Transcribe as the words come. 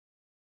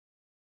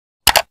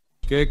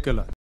கேக்கல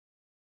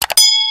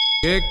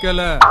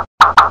கேக்கல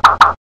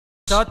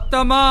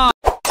சத்தமா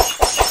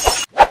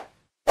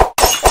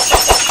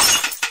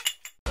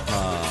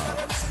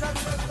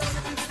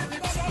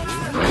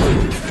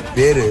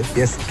பேரு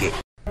எஸ்கே.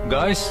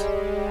 गाइस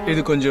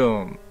இது கொஞ்சம்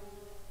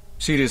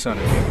சீரியஸான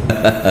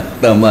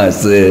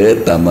தமாசு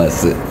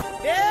தமாசு.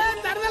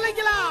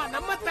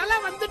 நம்ம தலை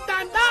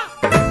வந்துட்டான்டா.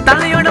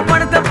 தலையோட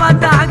படத்தை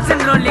பார்த்து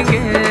ஆக்ஷன் ரோலிங்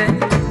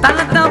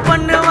தலத்தா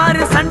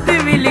பண்ணுவாரு சண்டு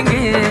வீலிங்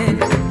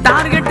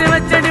டார்கெட்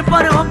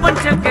வச்சடிப்பாரு ஓப்பன்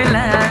செக்ல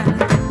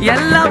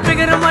எல்லா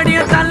பிகரும்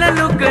அடியும் தலை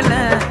லுக்குல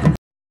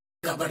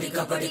கபடி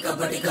கபடி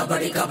கபடி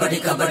கபடி கபடி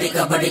கபடி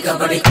கபடி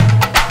கபடி.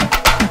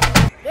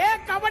 ஏ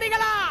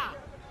கபடிகளா,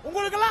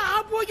 உங்களுக்கெல்லாம்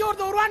ஆப்போஜி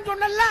ஒருத்தன்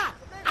சொன்னல,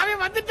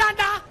 அவன்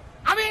வந்துட்டான்டா.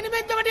 அவன்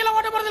இனிமே இந்த வண்டியில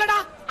ஓட்ட போறதில்லடா,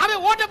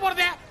 அவன் ஓட்ட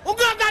போறதே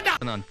உங்களுக்கு தான்டா.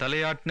 நான்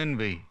தலையாட்டுனேன்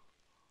வை,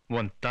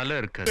 உன் தலை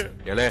இருக்காது.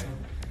 ஏலே,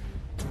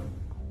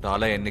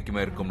 தலை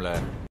என்னைக்குமே இருக்கும்ல.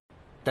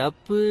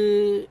 தப்பு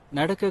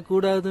நடக்க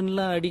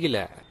கூடாதுன்னுலாம் அடிக்கல,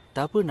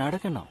 தப்பு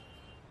நடக்கணும்.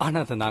 ஆனா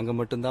அதை நாங்க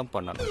மட்டும்தான்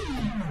பண்ணணும்.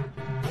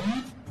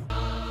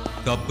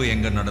 தப்பு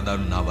எங்க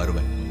நடந்தாலும் நான்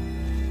வருவேன்.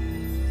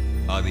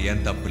 அது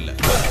ஏன் தப்பு இல்ல.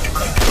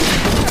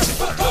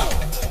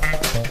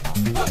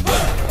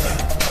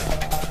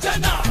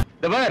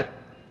 அவன்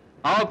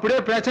அப்படியே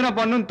பிரச்சனை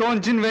பண்ணும்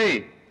தோஞ்சின் வை,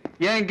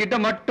 என் கிட்ட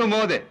மட்டும்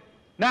மோது.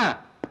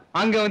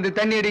 அங்க வந்து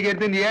தண்ணி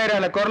அடிக்கிறது, இந்த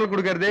ஏரியால குரல்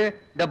கொடுக்கறது,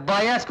 இந்த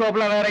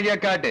பயாஸ்கோப்ல வேற எங்கேயா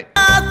காட்டு.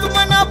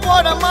 சுமனா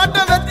போட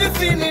மாட்டோம் வெற்றி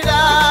சீனிடா,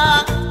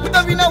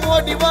 உதவினா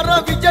ஓடி வர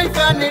விஜய்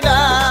ஃபேனிடா,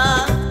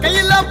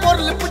 கையில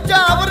பொருள் புச்சா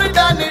அவரு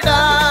டானிடா,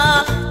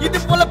 இது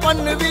போல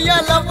பண்ணுவியா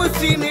லவ்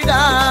சீனிடா.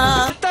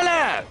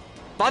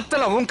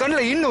 பத்தல உன்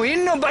கண்ணுல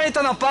இன்னும்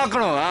பயத்தை நான்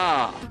பாக்கணும்.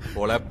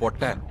 போல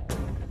பொட்ட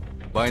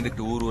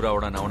பயந்துட்டு ஊர்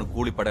ஊராவோட அவனுக்கு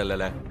கூலி பட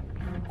இல்ல,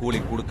 கூலி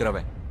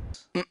குடுக்கறவன்.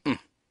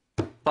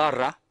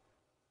 பாடுறா,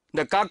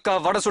 இந்த காக்கா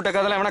வடை சுட்ட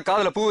கதல எவனா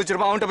காதுல பூ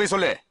வச்சிருப்பான், அவன்கிட்ட போய்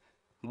சொல்லு.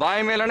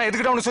 பயமே இல்லைன்னா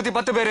எதுக்கிட்ட அவனை சுத்தி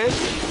 10 பேரு.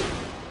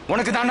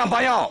 உனக்கு தான்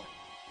பயம்,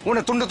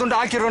 உன்னை துண்டு துண்டு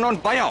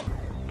ஆக்கிடுவேணும்னு பயம்.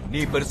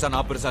 நீ பெருசா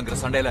நான் பெருசாங்கிற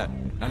சண்டையில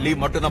நான்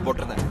லீவ் மட்டும் தான்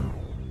போட்டிருந்தேன்.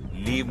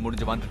 லீவ்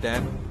முடிஞ்சு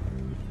வந்துட்டேன்.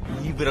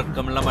 லீவ்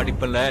ரக்கம் எல்லாம்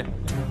அடிப்பல்ல,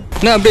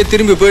 நான் அப்படியே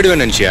திரும்பி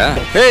போயிடுவேன் நினைச்சியா?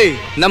 ஏய்,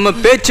 நம்ம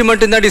பேச்சு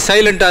மட்டும் தாண்டி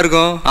சைலண்டா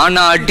இருக்கும்,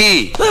 ஆனா அடி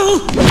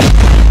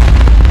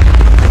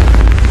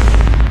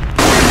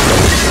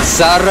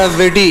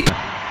சரவெடி.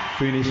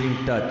 Finishing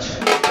touch.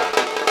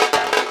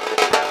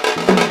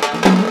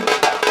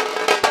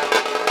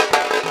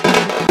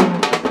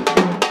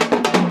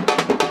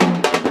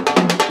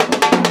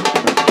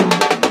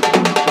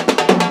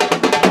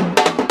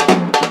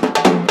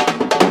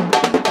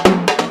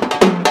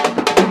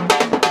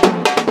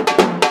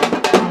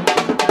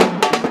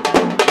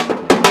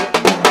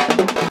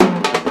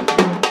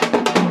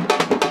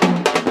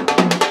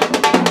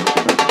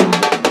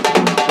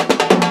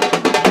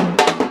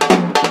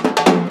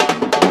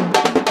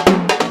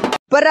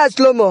 Para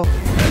slow-mo.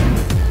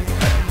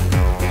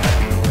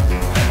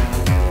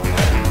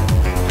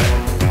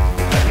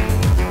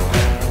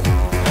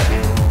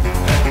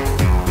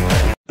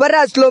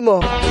 Para slow-mo.